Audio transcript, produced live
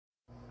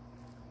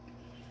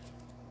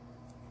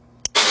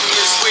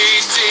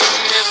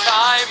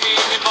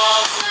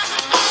above.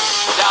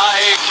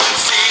 I can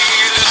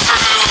see the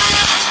truth.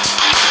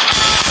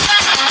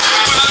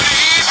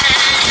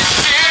 Believing is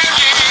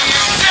tearing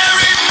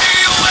me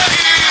away.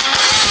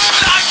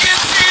 I can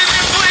see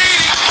them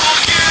waiting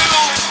for you.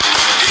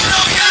 You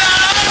know you're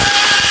not.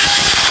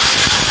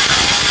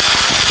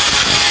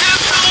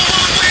 There's no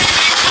one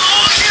waiting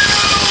for you.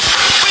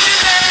 When you're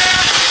there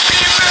and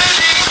you're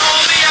burning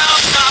on the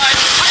outside,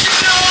 but you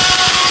know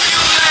you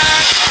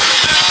lack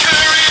the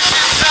courage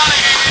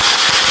inside.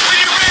 When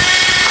you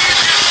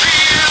rage, it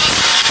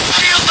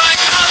feels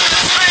like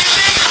nothing's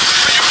raging.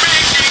 When you're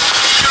raging,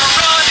 you're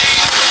running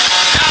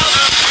out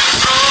of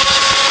control.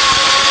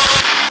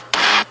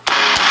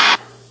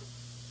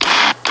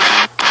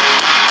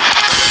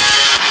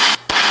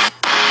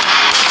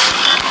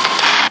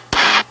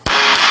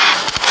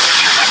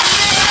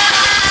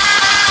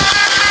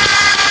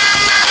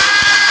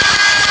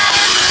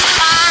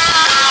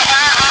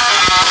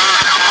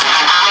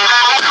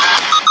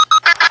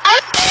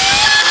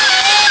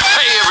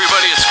 Hey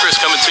everybody, it's Chris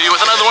coming to you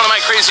with another one of my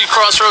crazy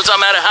crossroads.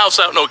 I'm at a house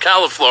out in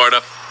Ocala,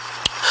 Florida.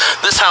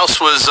 This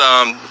house was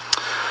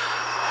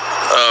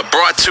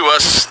brought to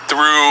us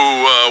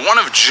through one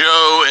of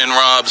Joe and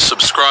Rob's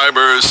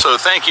subscribers, so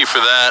thank you for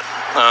that.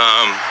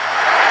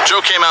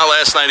 Joe came out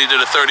last night, he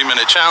did a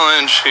 30-minute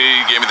challenge,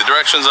 he gave me the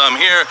directions. I'm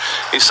here.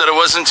 He said it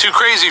wasn't too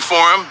crazy for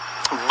him,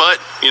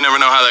 but you never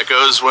know how that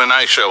goes when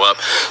I show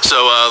up.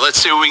 So let's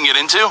see what we can get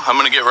into. I'm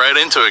going to get right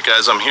into it,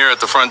 guys. I'm here at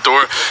the front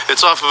door.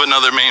 It's off of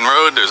another main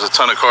road. There's a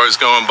ton of cars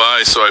going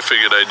by, so I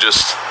figured I'd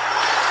just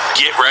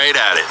get right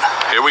at it.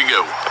 Here we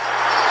go.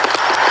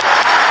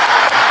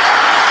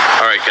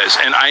 All right, guys,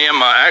 and I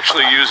am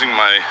actually using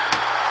my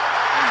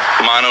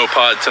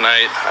monopod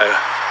tonight. I've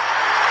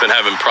been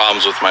having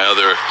problems with my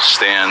other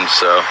stand,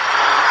 so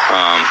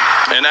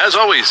and as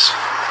always,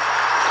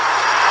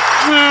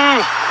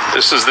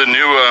 this is the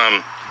new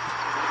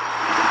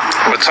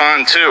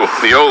Matan 2,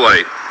 the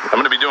Olight. I'm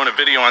going to be doing a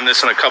video on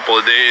this in a couple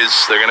of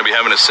days. They're going to be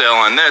having a sale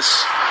on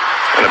this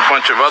and a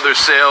bunch of other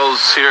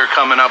sales here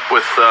coming up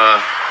with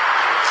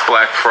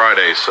Black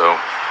Friday. So,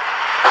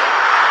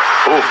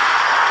 ooh,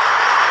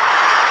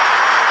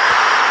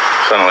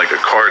 sounded like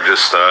a car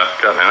just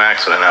got in an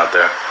accident out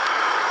there.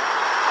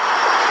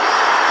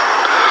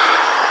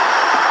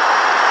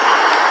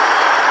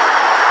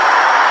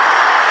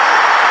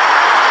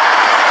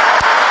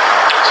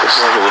 This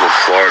is like a little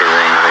Florida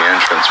room in the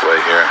entranceway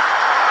here,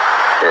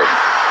 or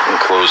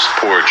enclosed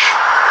porch.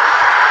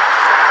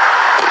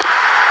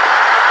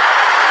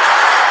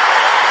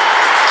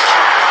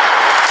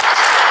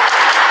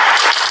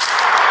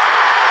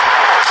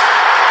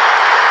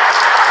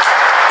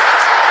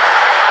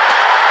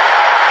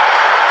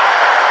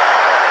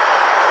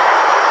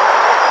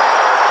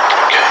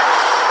 Okay.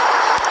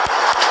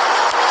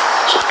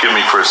 So give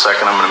me for a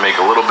second. I'm going to make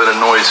a little bit of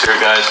noise here,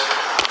 guys.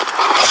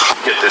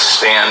 Get this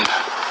stand.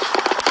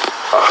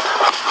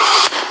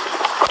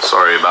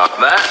 Sorry about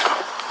that.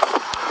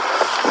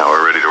 Now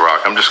we're ready to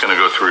rock. I'm just going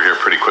to go through here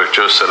pretty quick.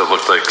 Joe said it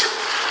looked like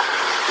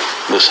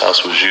this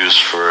house was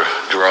used for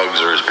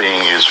drugs or is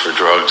being used for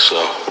drugs, so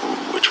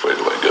which way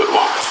do I go?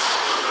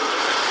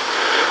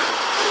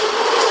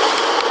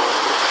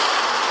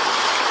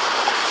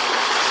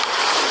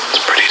 It's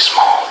pretty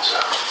small, so.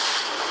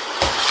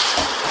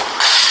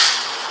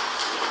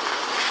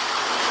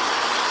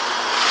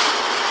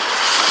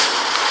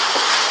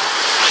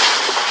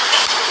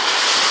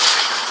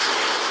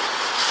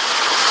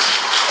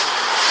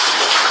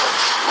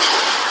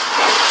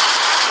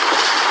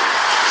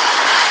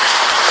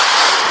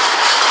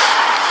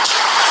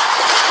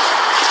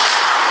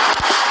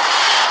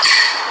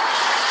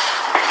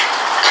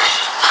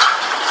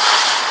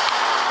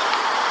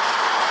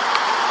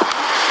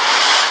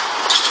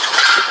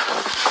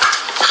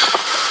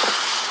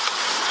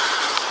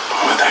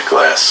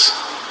 Glass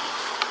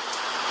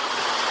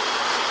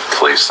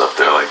placed up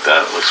there like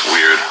that looks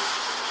weird.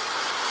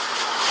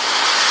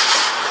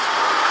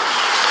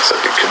 Looks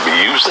like it could be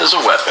used as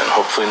a weapon.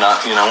 Hopefully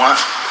not. You know what?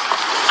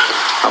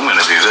 I'm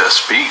gonna do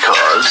this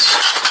because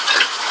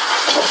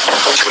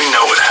we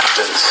know what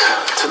happens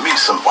to me.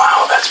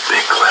 Wow, that's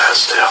big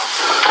glass too.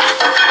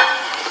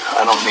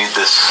 I don't need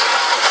this.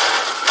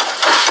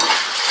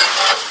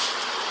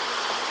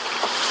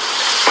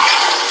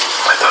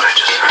 I thought I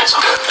just heard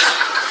something.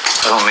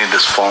 I don't need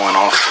this falling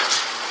off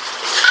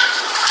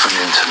and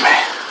into me.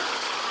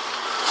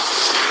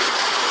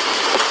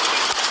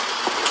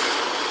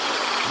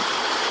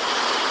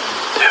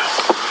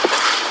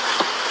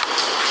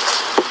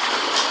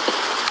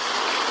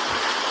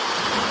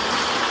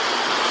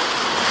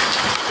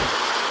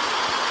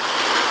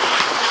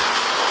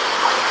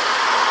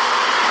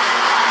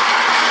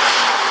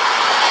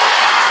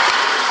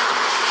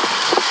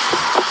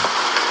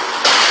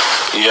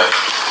 Yep,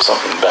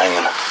 something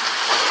banging.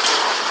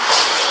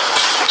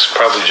 It's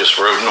probably just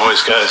road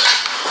noise, guys.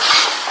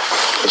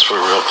 Because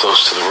we're real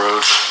close to the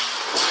road.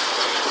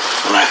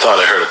 And I thought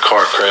I heard a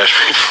car crash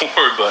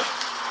before, but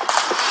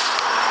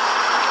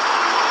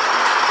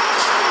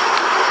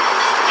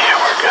yeah,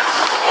 we're good.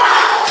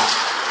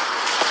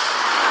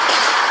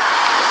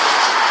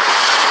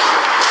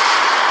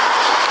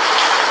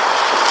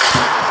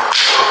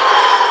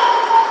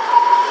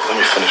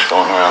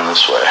 come around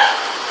this way.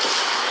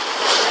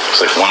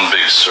 It's like one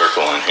big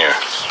circle in here.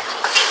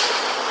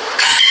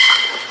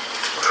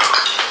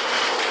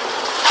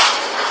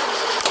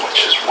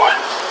 Which is what?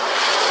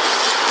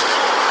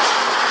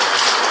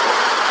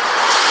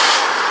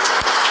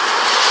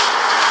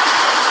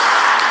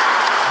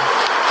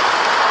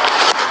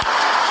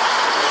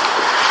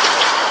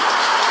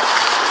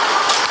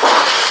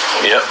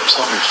 Yep,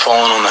 something's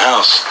falling on the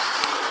house.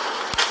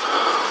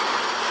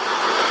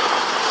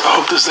 I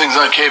hope this thing's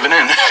not caving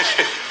in.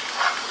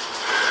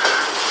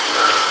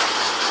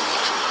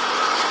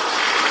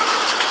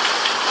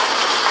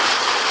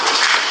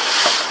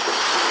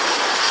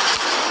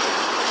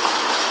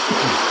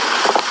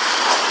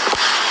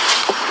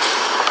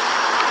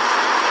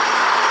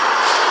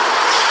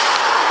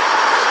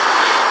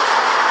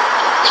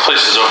 This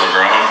place is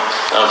overgrown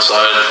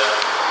outside.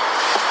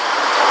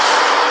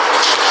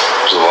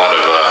 There's a lot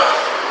of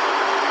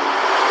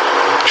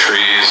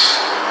trees.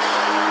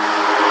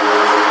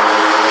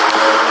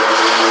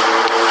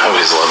 I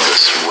always love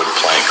this wood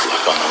plank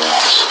look on the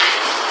walls.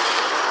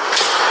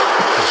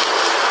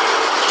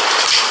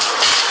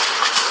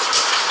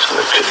 So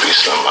there could be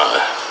some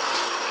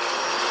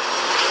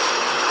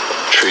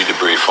tree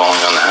debris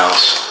falling on the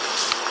house.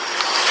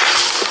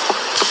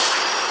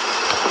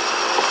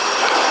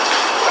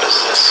 What is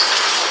this?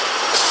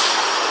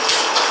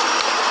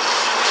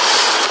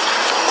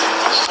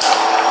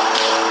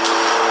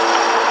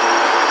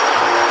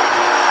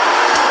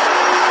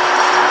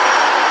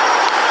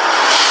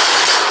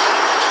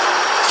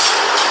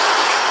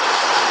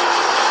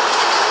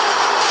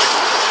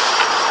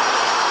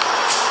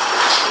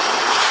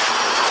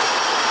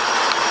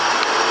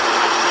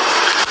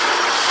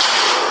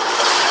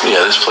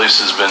 Yeah, this place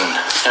has been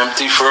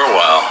empty for a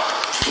while.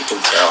 You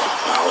can tell.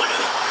 Oh, look at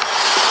it.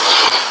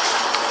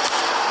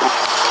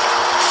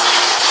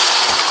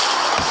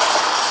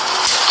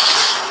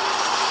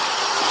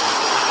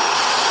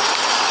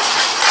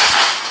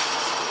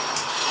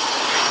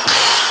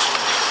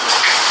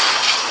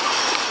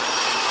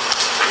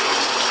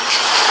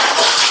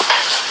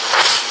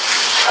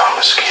 Oh,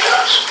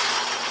 mosquitoes.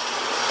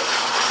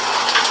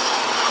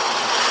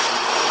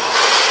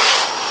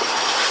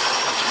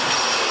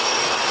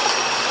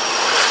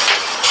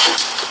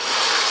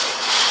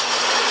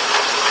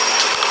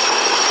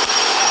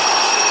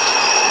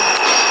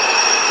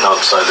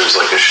 Outside there's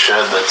like a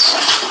shed that's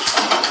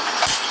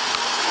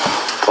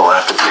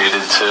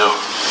dilapidated too.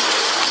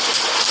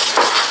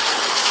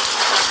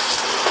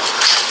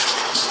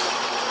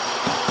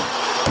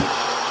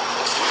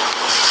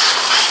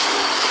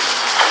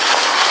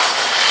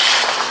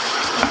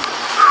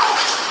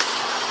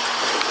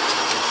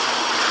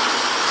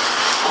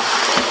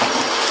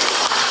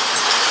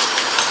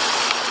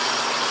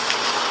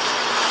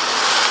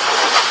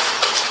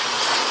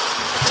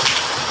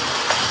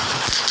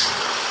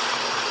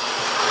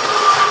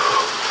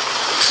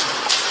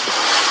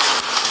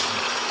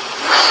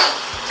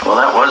 Well,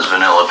 that was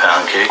vanilla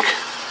pound cake.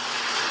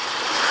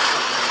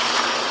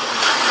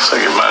 Looks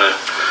like it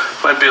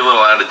might be a little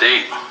out of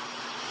date.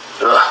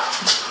 Ugh.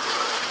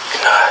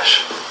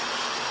 Gosh.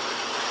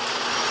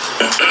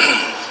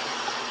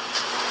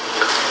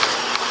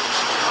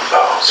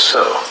 Oh,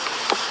 so.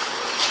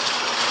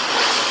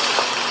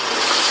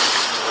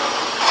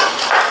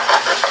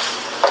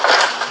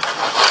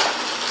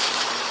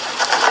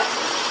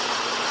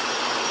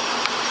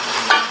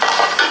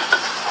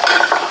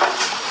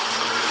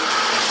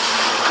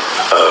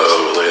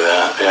 Oh, look at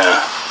that, yeah.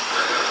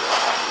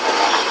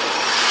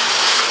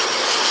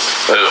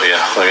 Oh,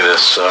 yeah, look at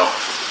this, so.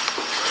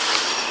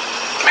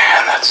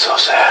 Man, that's so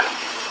sad.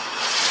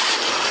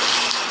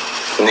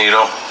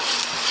 Needle,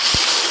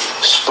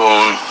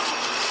 spoon,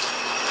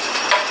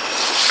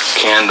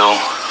 candle.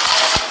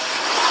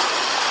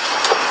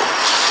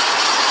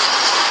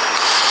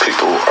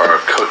 People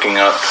are cooking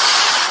up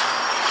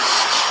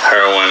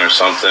heroin or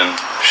something,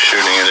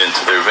 shooting it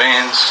into their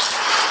veins.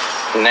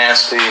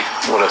 Nasty.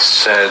 What a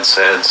sad,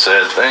 sad,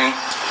 sad thing.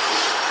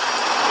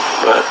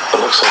 But it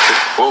looks like it.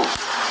 Whoa.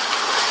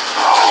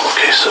 Oh,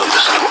 okay, so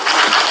this.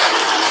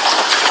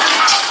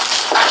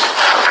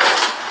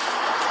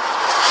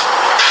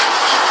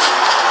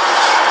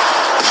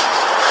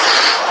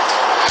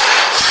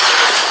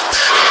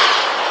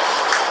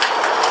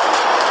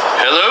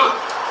 Hello?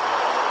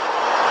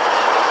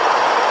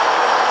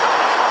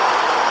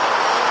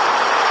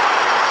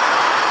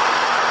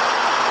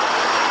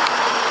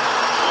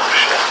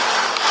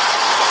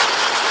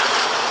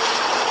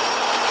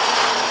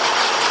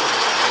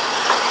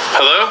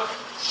 Hello?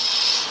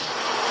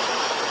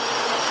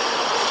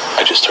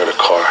 I just heard a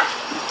car.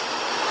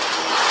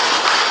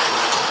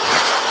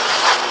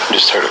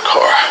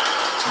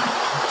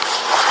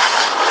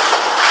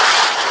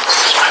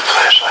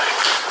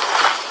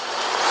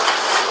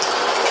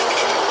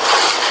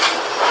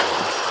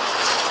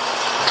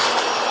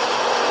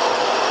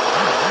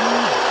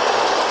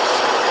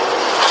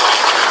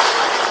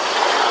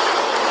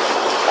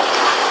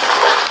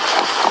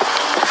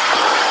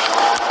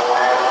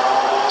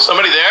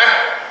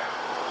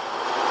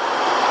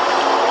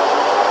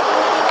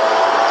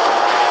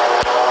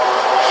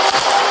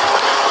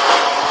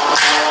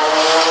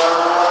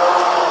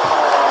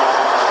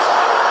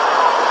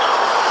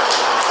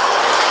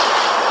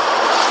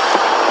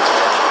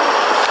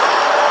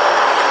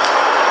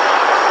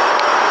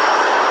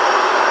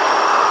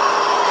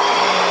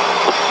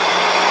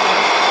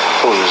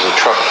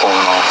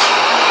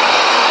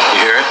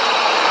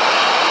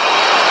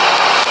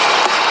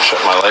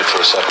 light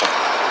for a second.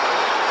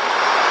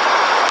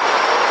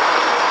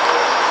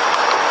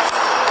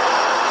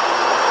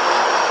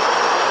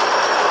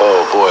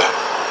 Oh boy.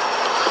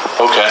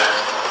 Okay.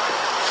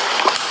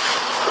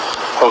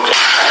 Okay.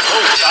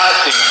 Oh, God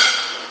damn.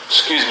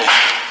 Excuse me.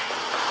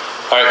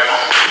 All right.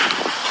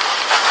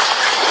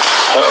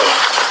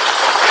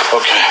 Uh-oh.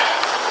 Okay.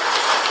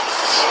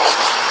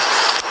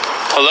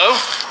 Hello?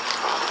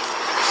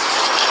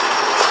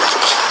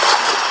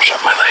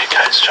 Shut my light,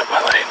 guys. Shut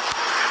my light.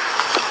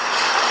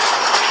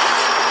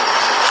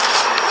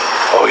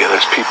 Oh, yeah,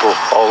 there's people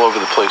all over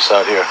the place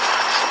out here.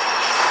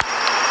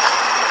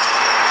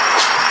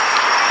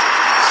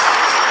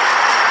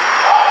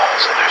 Oh,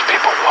 so there's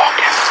people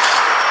walking.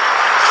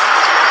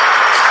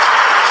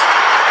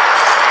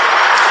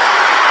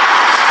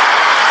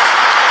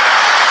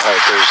 All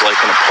right, there's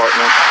like an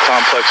apartment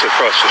complex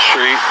across the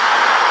street.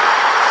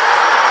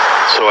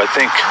 So I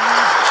think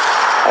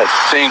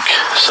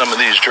some of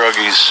these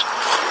druggies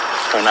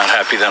are not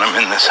happy that I'm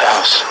in this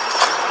house.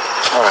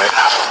 All right,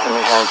 let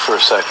me hang for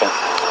a second.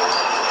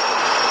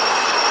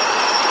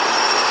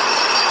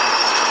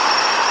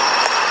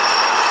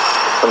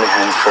 Let me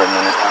hang for a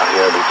minute out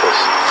here because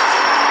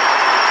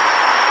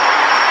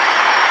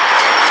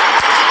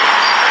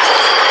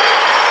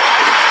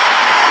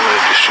I'm going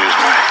to just use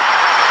my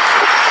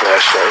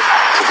flashlight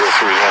to go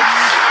through them.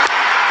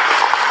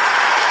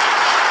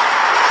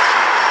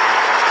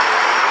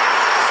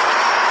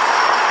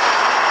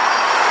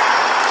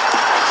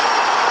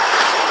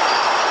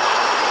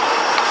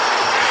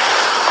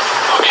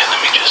 Okay, let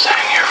me just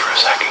hang here for a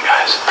second,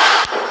 guys.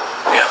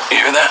 Yeah,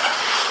 you hear that?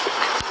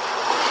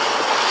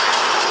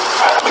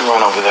 Alright, let me run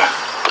over there.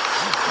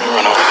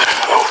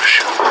 Oh,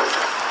 shoot.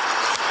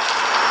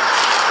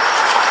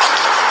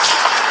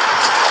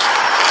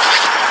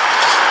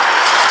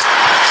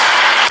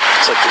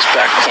 It's like this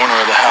back corner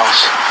of the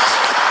house.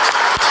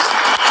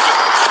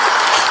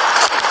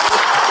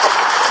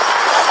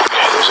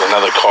 Okay, there's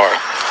another car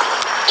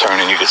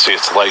turning. You can see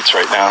its lights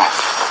right now.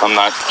 I'm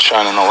not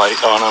shining a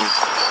light on them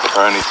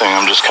or anything.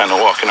 I'm just kind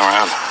of walking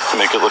around to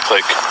make it look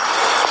like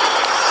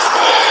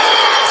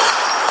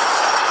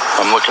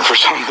I'm looking for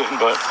something,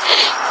 but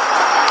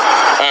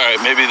all right,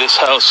 maybe this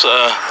house is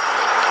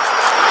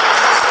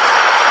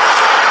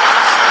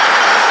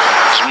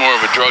more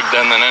of a drug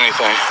den than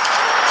anything.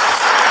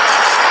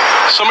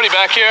 Somebody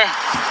back here?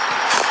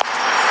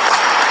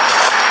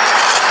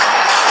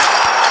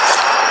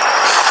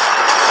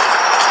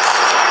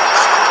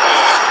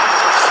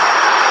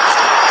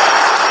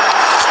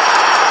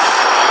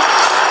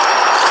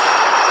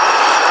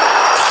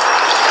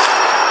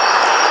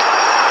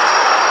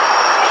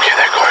 Okay,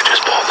 that car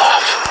just pulled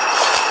off.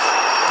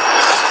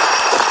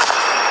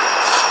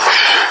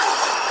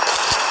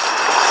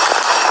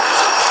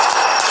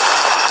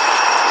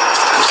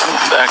 There's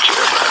someone back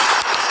here, but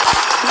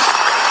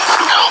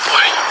oh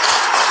boy.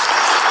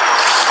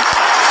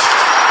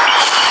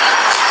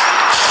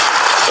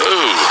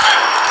 Ooh.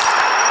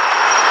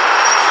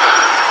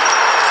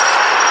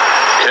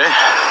 Okay.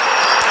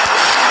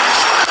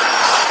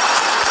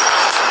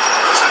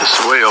 This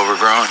is way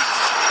overgrown.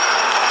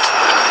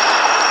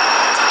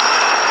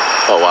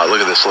 Oh wow,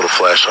 look at this little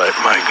flashlight.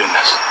 My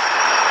goodness.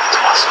 It's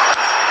awesome.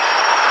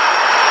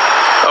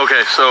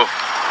 Okay, so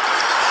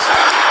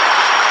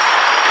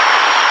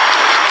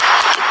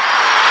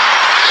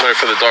sorry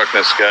for the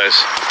darkness,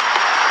 guys.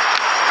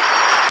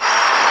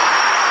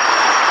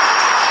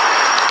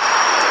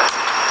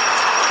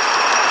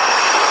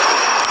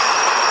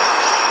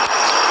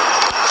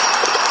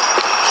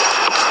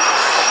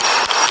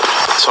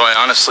 So I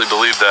honestly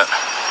believe that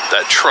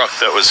truck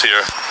that was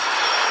here,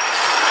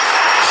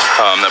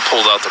 that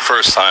pulled out the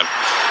first time,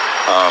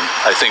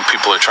 I think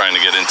people are trying to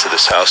get into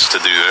this house to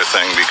do their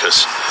thing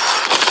because,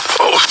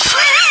 oh,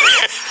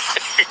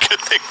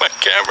 good thing my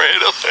camera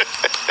hit him.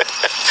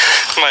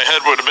 My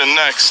head would have been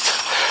next.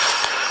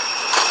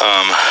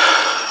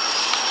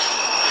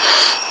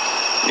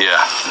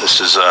 Yeah,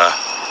 this is a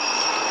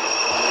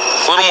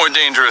little more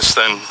dangerous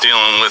than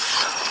dealing with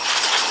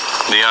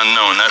the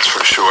unknown, that's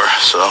for sure.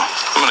 So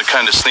I'm going to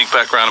kind of sneak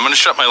back around. I'm going to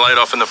shut my light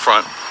off in the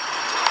front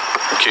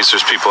in case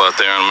there's people out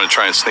there. I'm going to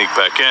try and sneak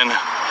back in,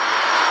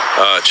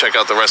 check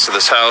out the rest of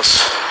this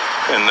house,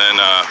 and then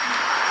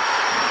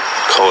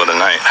call it a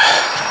night.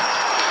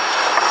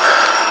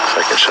 If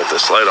I can shut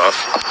this light off.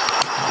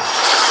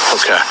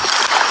 Okay.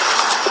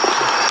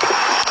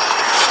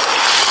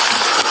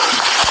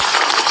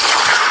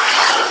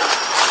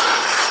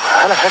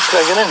 How the heck did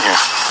I get in here?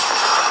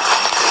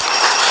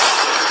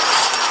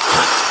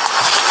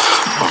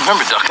 I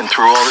remember ducking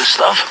through all this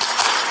stuff.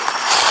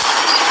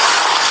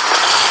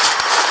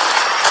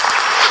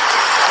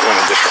 I went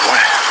a different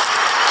way.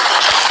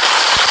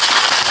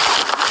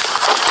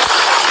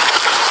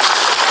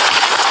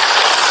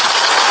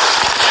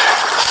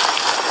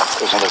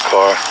 There's another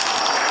car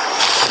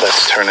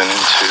that's turning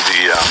into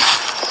the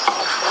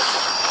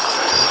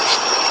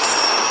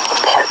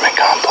apartment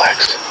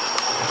complex.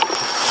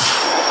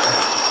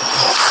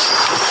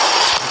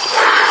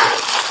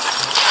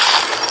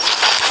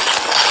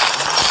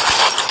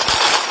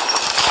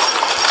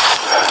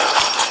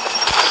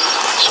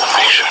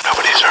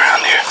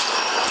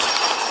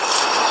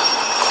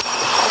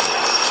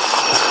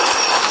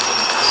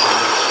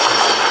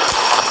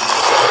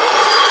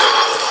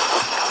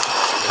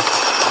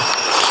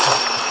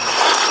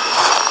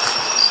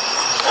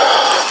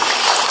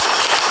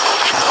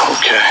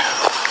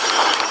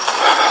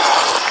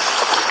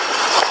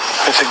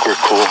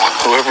 cool.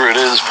 Whoever it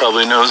is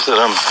probably knows that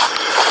I'm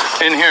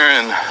in here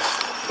and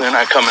they're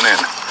not coming in.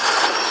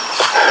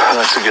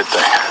 That's a good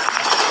thing.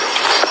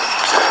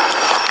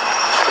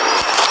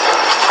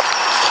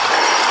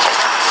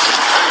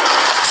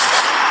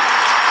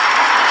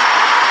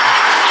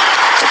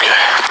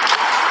 Okay.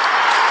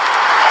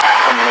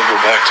 I'm gonna go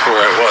back to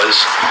where I was.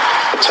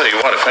 I'll tell you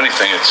what, if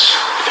anything, it's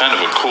kind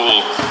of a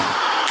cool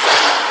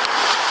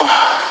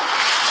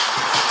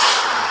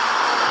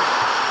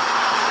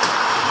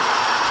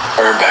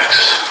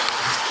Urbex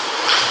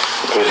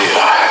video.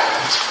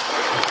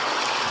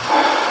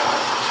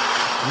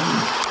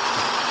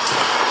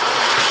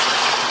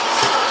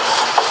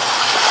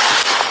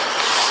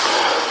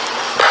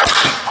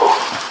 Oh,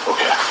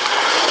 okay.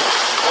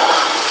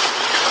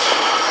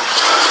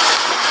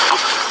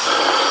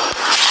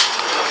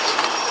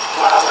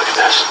 Wow, look at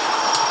this.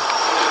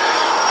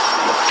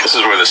 This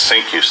is where the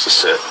sink used to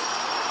sit.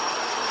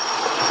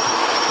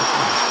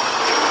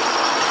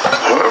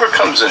 Whoever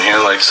comes in here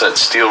likes that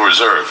steel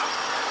reserve,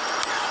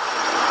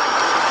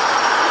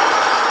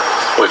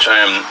 which I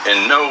am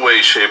in no way,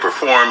 shape, or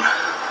form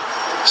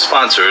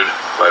sponsored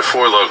by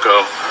 4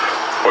 Loko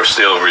or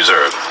Steel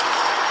Reserve.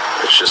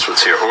 It's just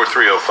what's here, or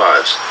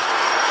 305s.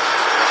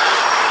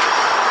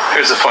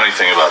 Here's the funny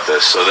thing about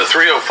this. So the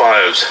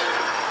 305s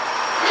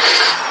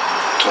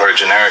are a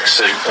generic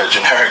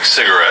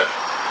cigarette.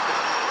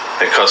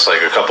 It costs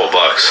like a couple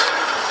bucks.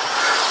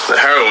 The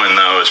heroin,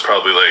 though, is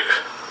probably like,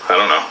 I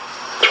don't know,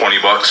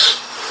 20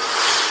 bucks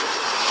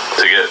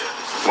to get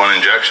one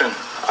injection.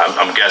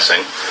 I'm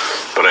guessing,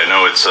 but I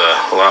know it's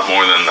a lot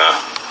more than the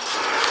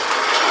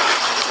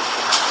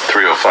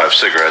 305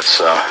 cigarettes.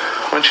 So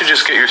why don't you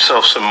just get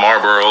yourself some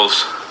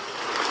Marlboros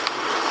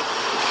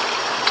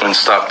and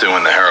stop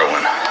doing the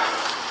heroin?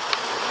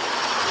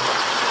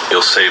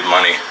 You'll save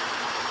money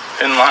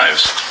and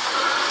lives.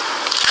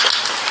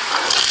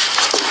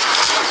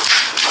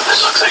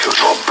 This looks like it was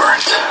all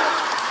burnt.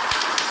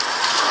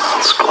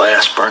 It's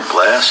glass, burnt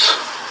glass.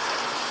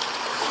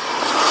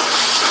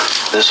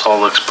 This all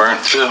looks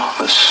burnt too,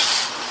 this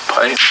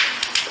pipe.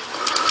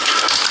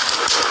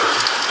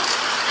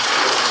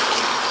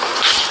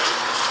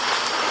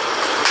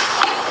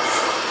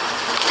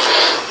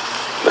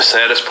 The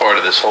saddest part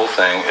of this whole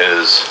thing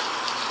is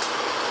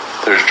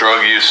there's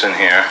drug use in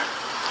here,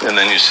 and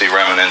then you see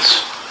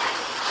remnants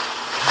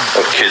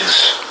of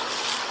kids'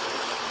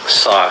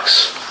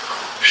 socks,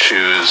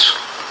 shoes,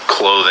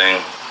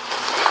 clothing.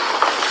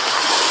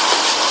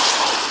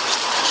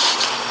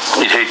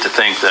 You'd hate to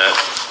think that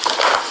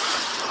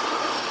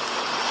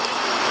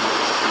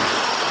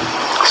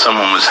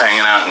someone was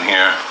hanging out in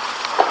here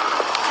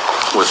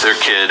with their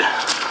kid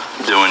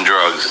doing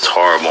drugs. It's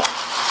horrible.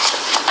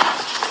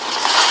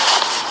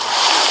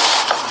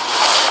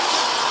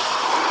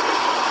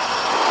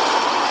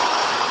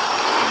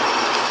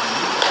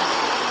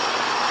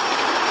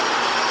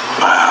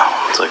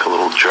 Wow, it's like a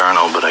little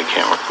journal, but I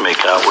can't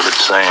make out what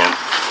it's saying.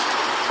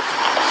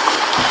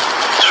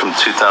 It's from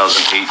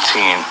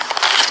 2018,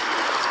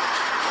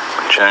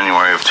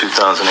 January of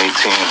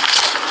 2018.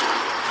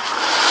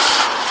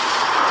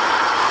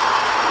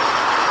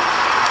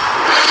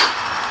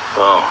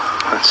 Oh,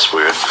 that's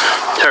weird.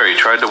 Terry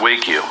tried to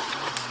wake you,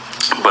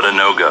 but a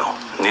no-go.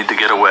 Need to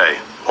get away.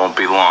 Won't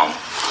be long.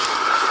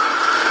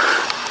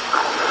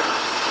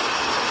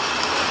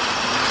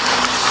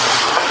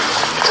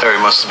 Terry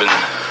must have been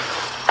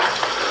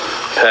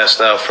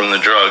passed out from the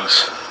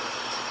drugs.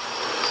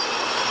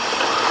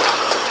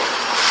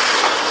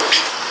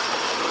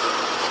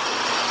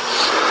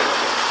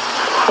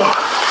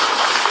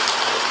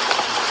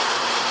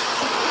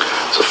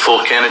 It's a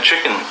full can of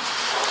chicken.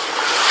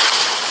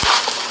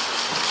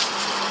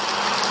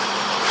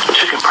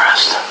 Chicken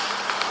breast.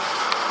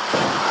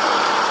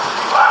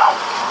 Wow.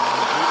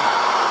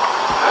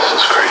 This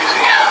is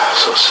crazy.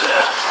 So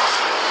sad.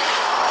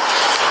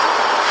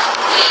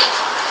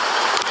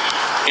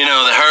 You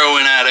know, the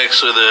heroin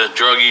addicts or the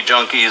druggy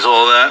junkies,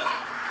 all that,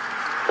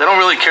 they don't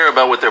really care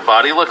about what their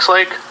body looks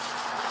like,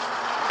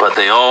 but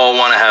they all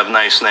want to have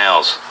nice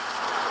nails.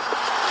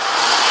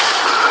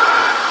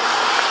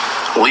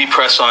 Lee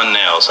press-on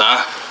nails,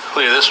 huh?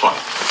 Look at this one.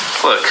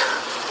 Look.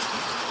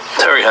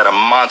 Terry had a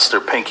monster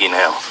pinky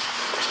nail.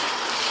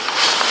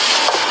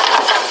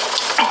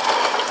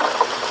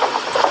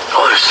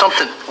 Oh, there's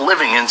something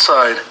living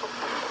inside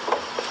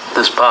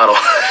this bottle.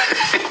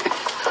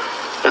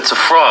 It's a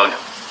frog.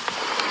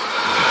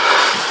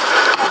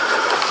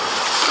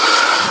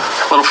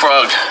 Little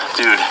frog,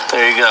 dude.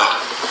 There you go.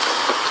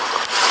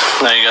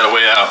 Now you got a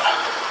way out.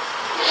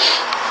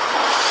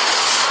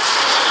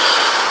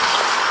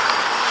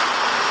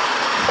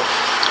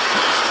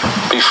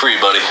 Be free,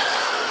 buddy.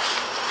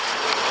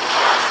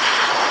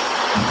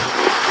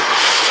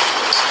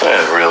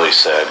 That's really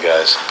sad,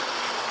 guys.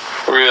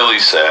 Really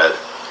sad.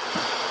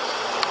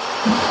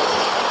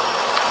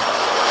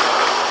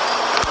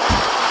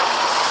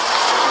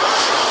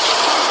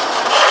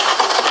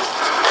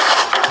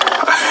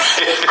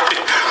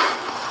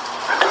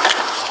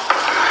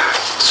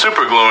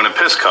 Super glue in a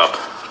piss cup.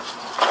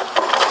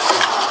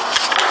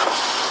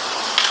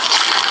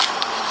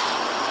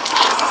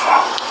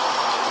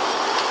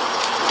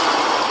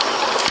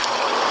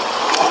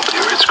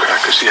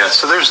 Yeah,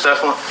 so there's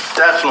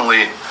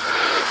definitely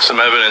some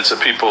evidence of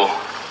people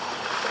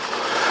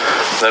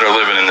that are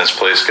living in this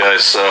place,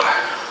 guys. So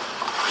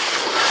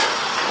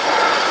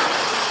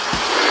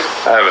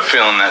I have a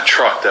feeling that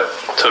truck that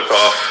took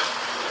off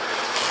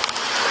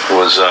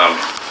was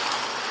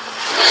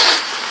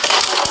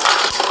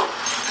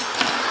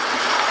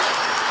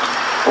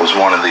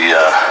one of the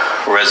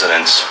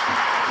residents.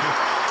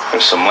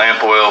 There's some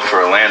lamp oil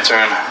for a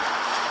lantern.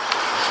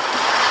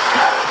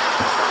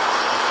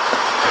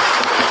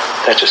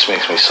 That just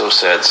makes me so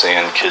sad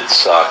seeing kids'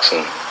 socks.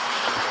 And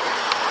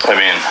I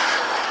mean,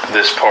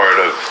 this part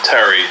of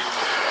Terry,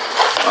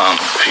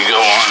 if you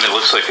go on, it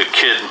looks like a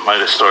kid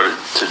might have started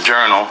to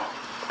journal.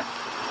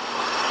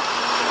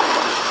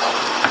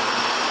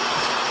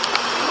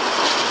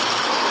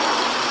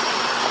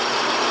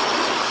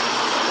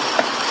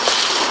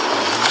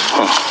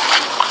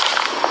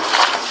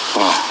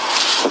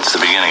 That's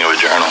the beginning of a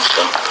journal.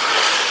 So,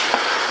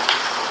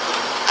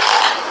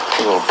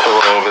 a little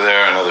pillow over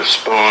there, another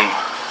spoon.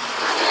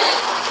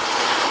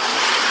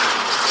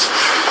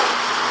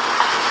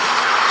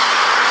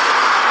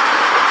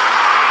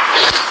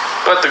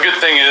 But the good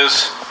thing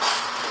is,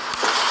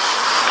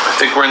 I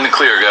think we're in the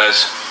clear,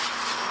 guys.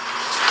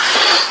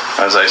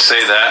 As I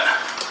say that,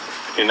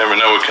 you never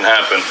know what can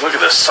happen. Look at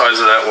the size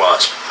of that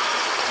wasp.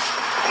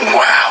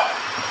 Wow.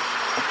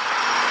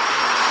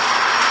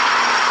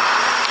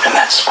 And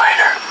that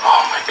spider.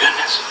 Oh my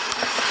goodness.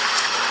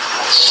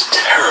 It's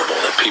terrible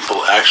that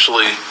people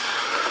actually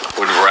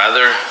would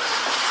rather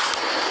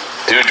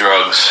do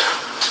drugs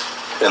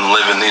and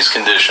live in these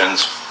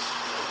conditions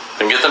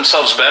and get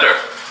themselves better.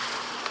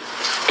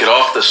 Get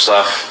off this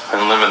stuff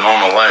and live a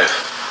normal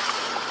life.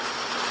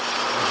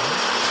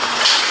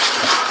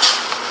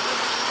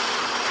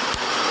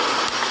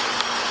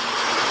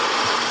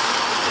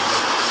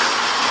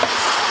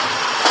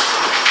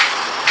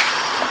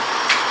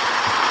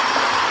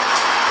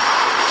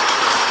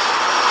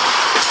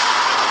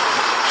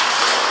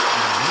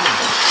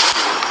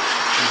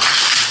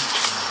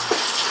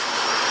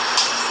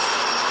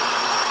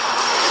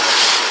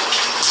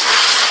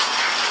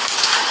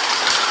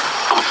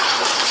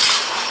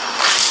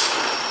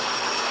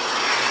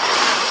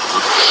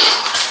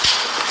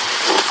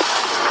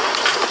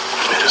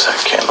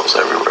 Candles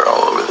everywhere,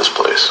 all over this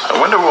place. I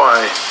wonder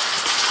why,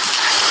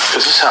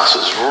 because this house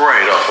is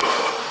right off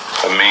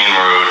of a main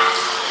road.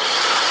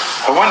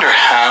 I wonder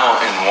how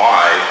and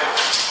why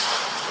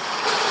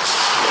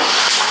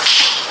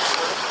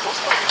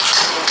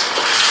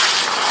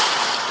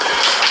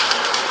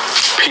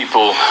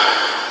people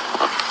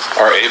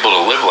are able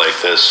to live like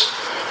this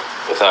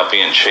without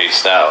being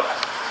chased out.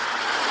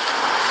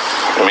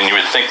 I mean, you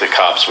would think the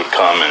cops would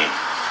come and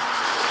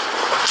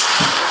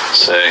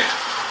say,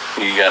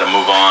 you gotta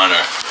move on,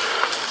 or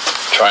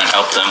try and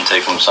help them,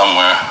 take them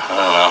somewhere. I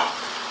don't know.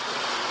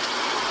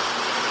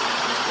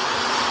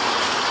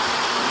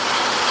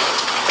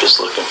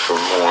 Just looking for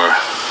more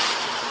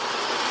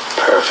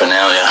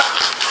paraphernalia.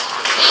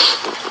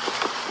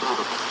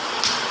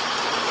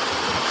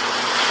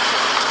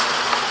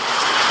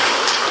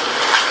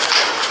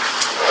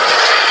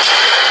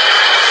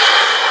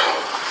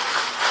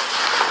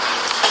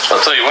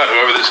 I'll tell you what,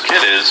 whoever this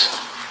kid is,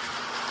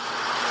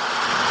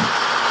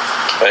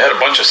 they had a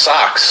bunch of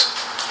socks.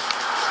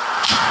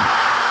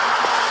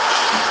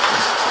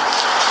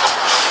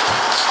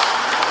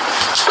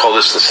 Call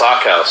this the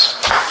sock house.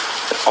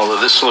 Although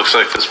this looks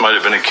like this might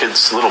have been a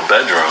kid's little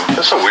bedroom.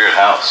 That's a weird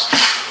house.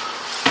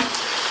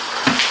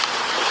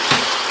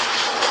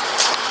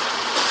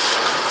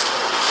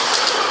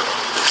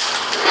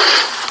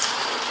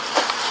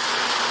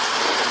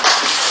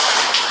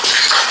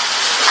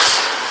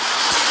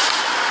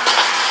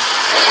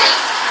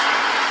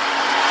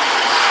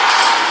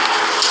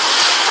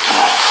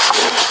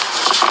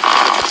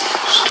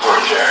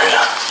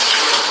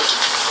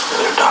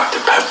 Dr.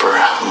 Pepper,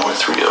 more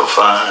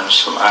 305,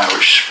 some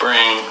Irish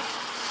Spring.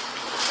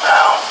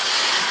 Wow.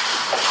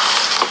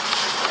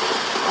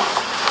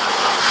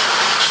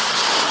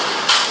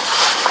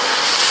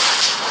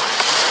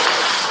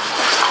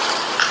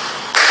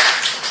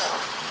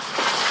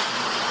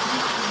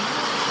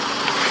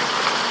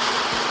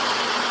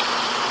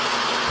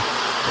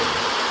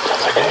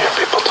 Sounds like I hear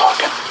people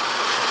talking.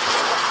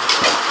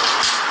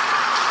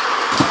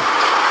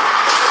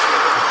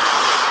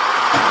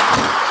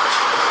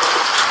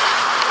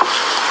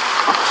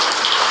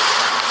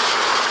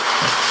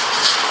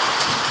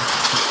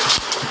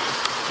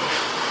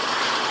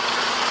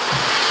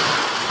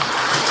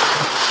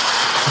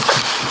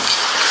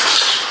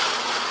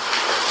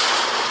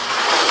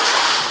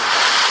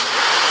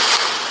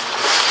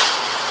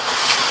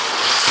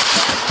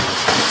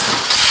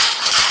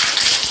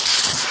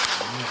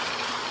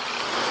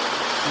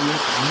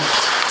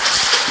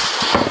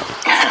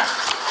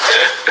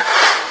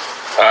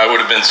 I would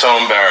have been so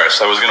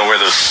embarrassed. I was going to wear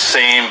those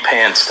same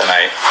pants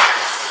tonight.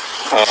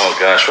 Oh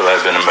gosh, would I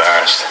have been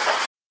embarrassed.